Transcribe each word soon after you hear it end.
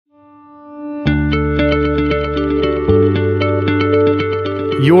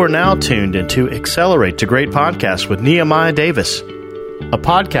You are now tuned into Accelerate to Great Podcast with Nehemiah Davis, a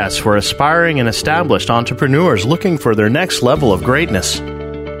podcast for aspiring and established entrepreneurs looking for their next level of greatness.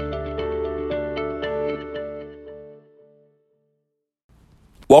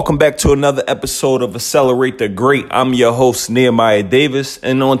 Welcome back to another episode of Accelerate the Great. I'm your host, Nehemiah Davis.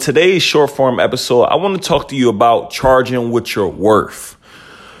 And on today's short form episode, I want to talk to you about charging what you're worth.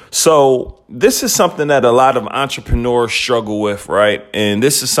 So this is something that a lot of entrepreneurs struggle with, right? And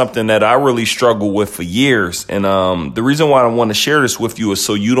this is something that I really struggle with for years. And the reason why I want to share this with you is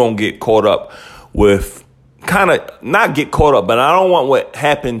so you don't get caught up with not get caught up, but I don't want what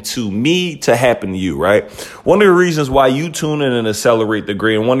happened to me to happen to you, right? One of the reasons why you tune in and Accelerate the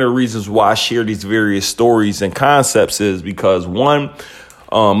Great, and one of the reasons why I share these various stories and concepts is because my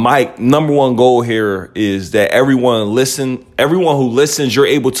number one goal here is that everyone who listens, you're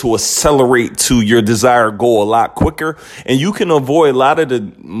able to accelerate to your desired goal a lot quicker. And you can avoid a lot of the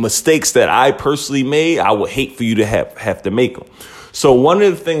mistakes that I personally made. I would hate for you to have to make them. So one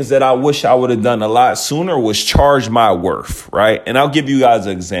of the things that I wish I would have done a lot sooner was charge my worth, right? And I'll give you guys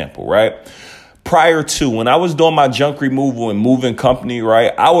an example, right? Prior to when I was doing my junk removal and moving company,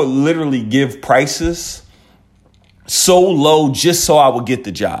 right, I would literally give prices so low just so I would get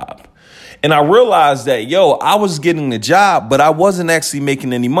the job. And I realized that, I was getting the job, but I wasn't actually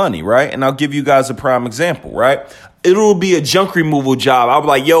making any money, right? And I'll give you guys a prime example, right? It'll be a junk removal job. I'll be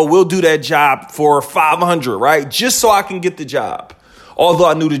like, we'll do that job for $500, right? Just so I can get the job. Although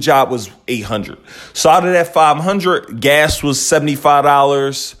I knew the job was $800. So out of that $500, gas was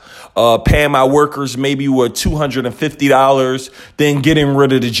 $75. Paying my workers maybe were $250. Then getting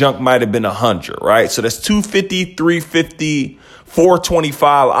rid of the junk might have been $100, right? So that's $250, $350,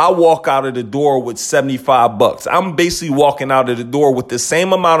 $425. I walk out of the door with $75. I'm basically walking out of the door with the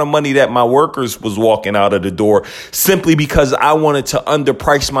same amount of money that my workers was walking out of the door, simply because I wanted to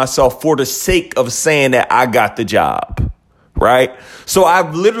underprice myself for the sake of saying that I got the job. Right. So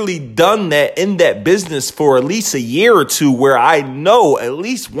I've literally done that in that business for at least a year or two, where I know at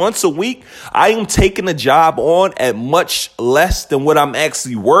least once a week I am taking a job on at much less than what I'm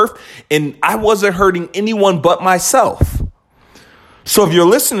actually worth. And I wasn't hurting anyone but myself. So if you're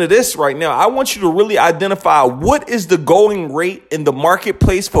listening to this right now, I want you to really identify what is the going rate in the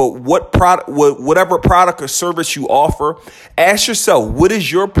marketplace for what product, whatever product or service you offer. Ask yourself, what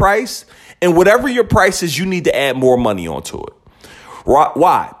is your price? And whatever your price is, you need to add more money onto it.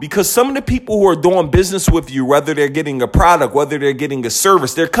 Why? Because some of the people who are doing business with you, whether they're getting a product, whether they're getting a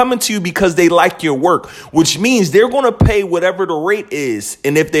service, they're coming to you because they like your work, which means they're going to pay whatever the rate is.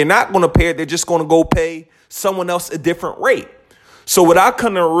 And if they're not going to pay it, they're just going to go pay someone else a different rate. So what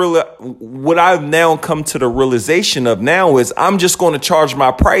I've now come to the realization of now is I'm just going to charge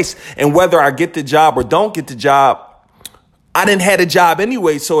my price. And whether I get the job or don't get the job, I didn't have a job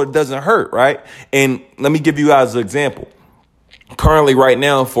anyway, so it doesn't hurt, right? And let me give you guys an example. Currently, right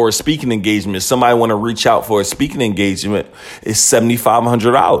now, for a speaking engagement, somebody want to reach out for a speaking engagement, it's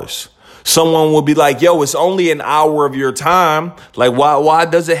 $7,500. Someone will be like, it's only an hour of your time. Like, why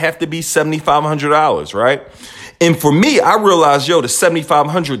does it have to be $7,500, right? And for me, I realized, the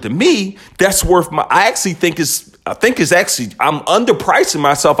 $7,500 to me, that's worth I'm underpricing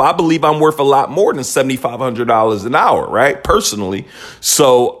myself. I believe I'm worth a lot more than $7,500 an hour, right? Personally.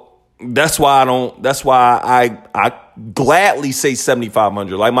 So that's why I gladly say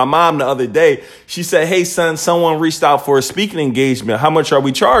 $7,500. Like my mom the other day, she said, "Hey son, someone reached out for a speaking engagement. How much are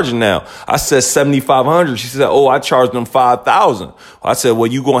we charging now?" I said $7,500. She said, "Oh, I charged them $5,000." I said, "Well,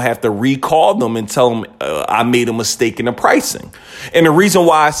 you're going to have to recall them and tell them I made a mistake in the pricing." And the reason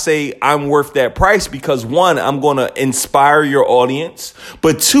why I say I'm worth that price, because one, I'm going to inspire your audience.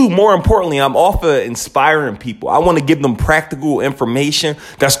 But two, more importantly, I'm off of inspiring people. I want to give them practical information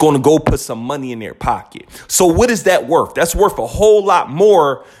that's going to go put some money in their pocket. So what is that worth? That's worth a whole lot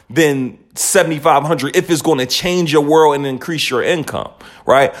more than $7,500 if it's going to change your world and increase your income,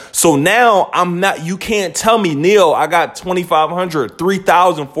 right? So now you can't tell me, Neil, I got $2,500,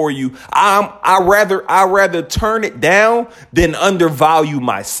 $3,000 for you. I rather turn it down than undervalue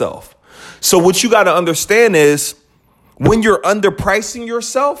myself. So what you got to understand is when you're underpricing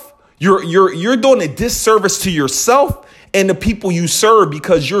yourself, you're doing a disservice to yourself and the people you serve,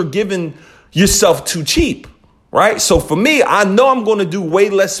 because you're giving yourself too cheap. Right. So for me, I know I'm going to do way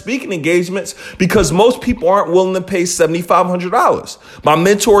less speaking engagements because most people aren't willing to pay $7,500. My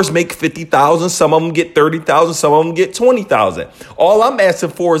mentors make $50,000. Some of them get $30,000. Some of them get $20,000. All I'm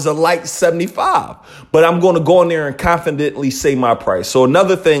asking for is a light $75,000. But I'm going to go in there and confidently say my price. So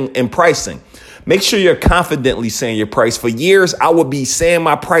another thing in pricing, make sure you're confidently saying your price. For years, I would be saying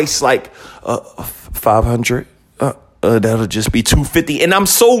my price like $500. that'll just be $250. And I'm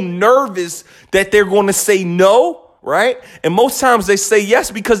so nervous that they're going to say no, right? And most times they say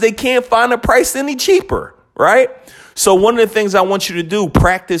yes because they can't find a price any cheaper, right? So one of the things I want you to do,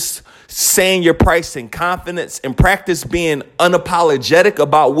 practice saying your price in confidence and practice being unapologetic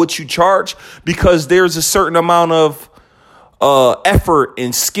about what you charge, because there's a certain amount of effort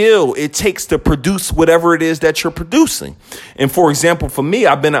and skill it takes to produce whatever it is that you're producing. And for example, for me,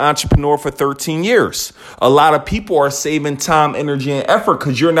 I've been an entrepreneur for 13 years. A lot of people are saving time, energy, and effort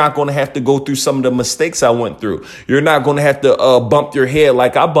because you're not going to have to go through some of the mistakes I went through. You're not going to have to bump your head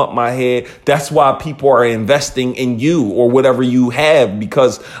like I bumped my head. That's why people are investing in you or whatever you have,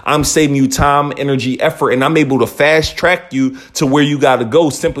 because I'm saving you time, energy, effort, and I'm able to fast track you to where you got to go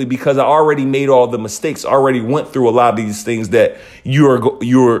simply because I already made all the mistakes, already went through a lot of these things that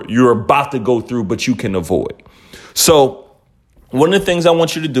you're about to go through, but you can avoid. So one of the things I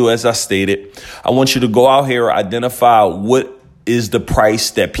want you to do, as I stated, I want you to go out here, identify what is the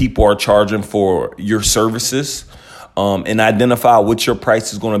price that people are charging for your services, and identify what your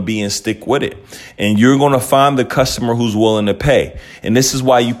price is going to be and stick with it. And you're going to find the customer who's willing to pay. And this is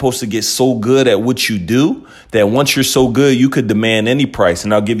why you're supposed to get so good at what you do that once you're so good, you could demand any price.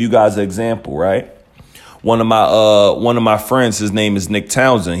 And I'll give you guys an example, right? One of my friends, his name is Nick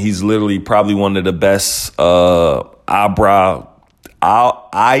Townsend. He's literally probably one of the best eyebrow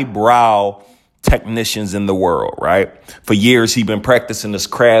technicians in the world, right? For years, he's been practicing this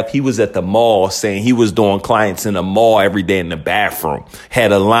craft. He was at the mall saying he was doing clients in the mall every day in the bathroom.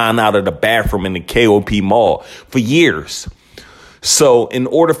 Had a line out of the bathroom in the KOP mall for years. So in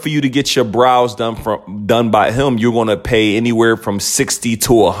order for you to get your brows done by him, you're going to pay anywhere from $60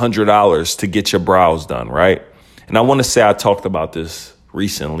 to $100 to get your brows done, right? And I want to say I talked about this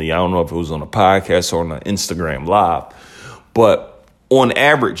recently. I don't know if it was on a podcast or on an Instagram live, but on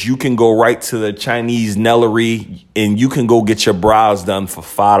average, you can go right to the Chinese Nellery and you can go get your brows done for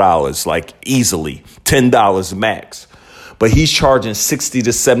 $5, like easily, $10 max. But he's charging $60 to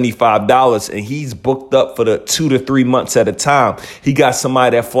 $75, and he's booked up for the 2 to 3 months at a time. He got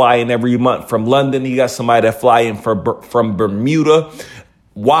somebody that fly in every month from London. He got somebody that fly in from Bermuda.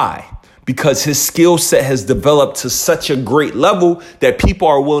 Why? Because his skill set has developed to such a great level that people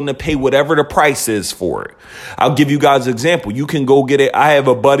are willing to pay whatever the price is for it. I'll give you guys an example. You can go get it. I have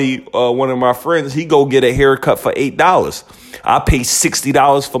a buddy, one of my friends, he go get a haircut for $8. I pay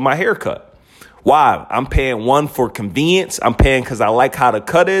 $60 for my haircut. Why? I'm paying one for convenience. I'm paying because I like how the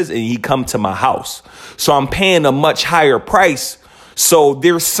cut is and he come to my house. So I'm paying a much higher price. So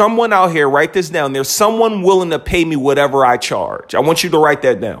there's someone out here, write this down. There's someone willing to pay me whatever I charge. I want you to write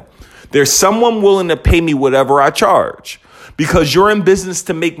that down. There's someone willing to pay me whatever I charge, because you're in business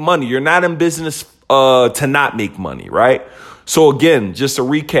to make money. You're not in business to not make money, right? So again, just a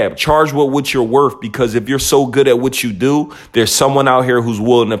recap, charge what you're worth, because if you're so good at what you do, there's someone out here who's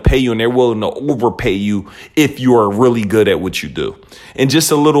willing to pay you, and they're willing to overpay you if you are really good at what you do. And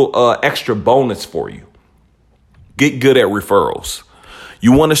just a little extra bonus for you. Get good at referrals.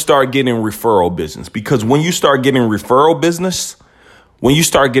 You want to start getting referral business, because when you start getting referral business,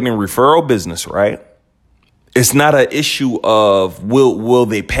 right, it's not an issue of will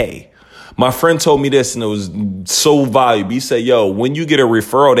they pay. My friend told me this, and it was so valuable. He said, when you get a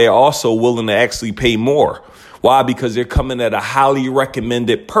referral, they're also willing to actually pay more. Why? Because they're coming at a highly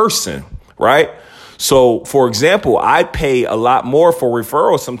recommended person, right? So, for example, I pay a lot more for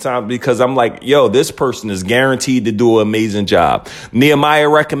referrals sometimes because I'm like, this person is guaranteed to do an amazing job. Nehemiah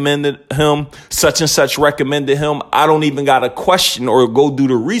recommended him. Such and such recommended him. I don't even got to question or go do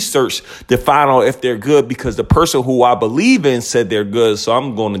the research to find out if they're good, because the person who I believe in said they're good. So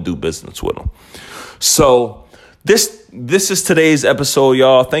I'm going to do business with them. So this is today's episode,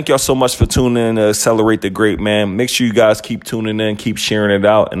 y'all. Thank y'all so much for tuning in to Accelerate the Great, man. Make sure you guys keep tuning in, keep sharing it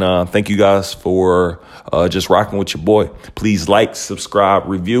out. And thank you guys for just rocking with your boy. Please like, subscribe,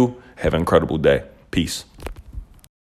 review. Have an incredible day. Peace.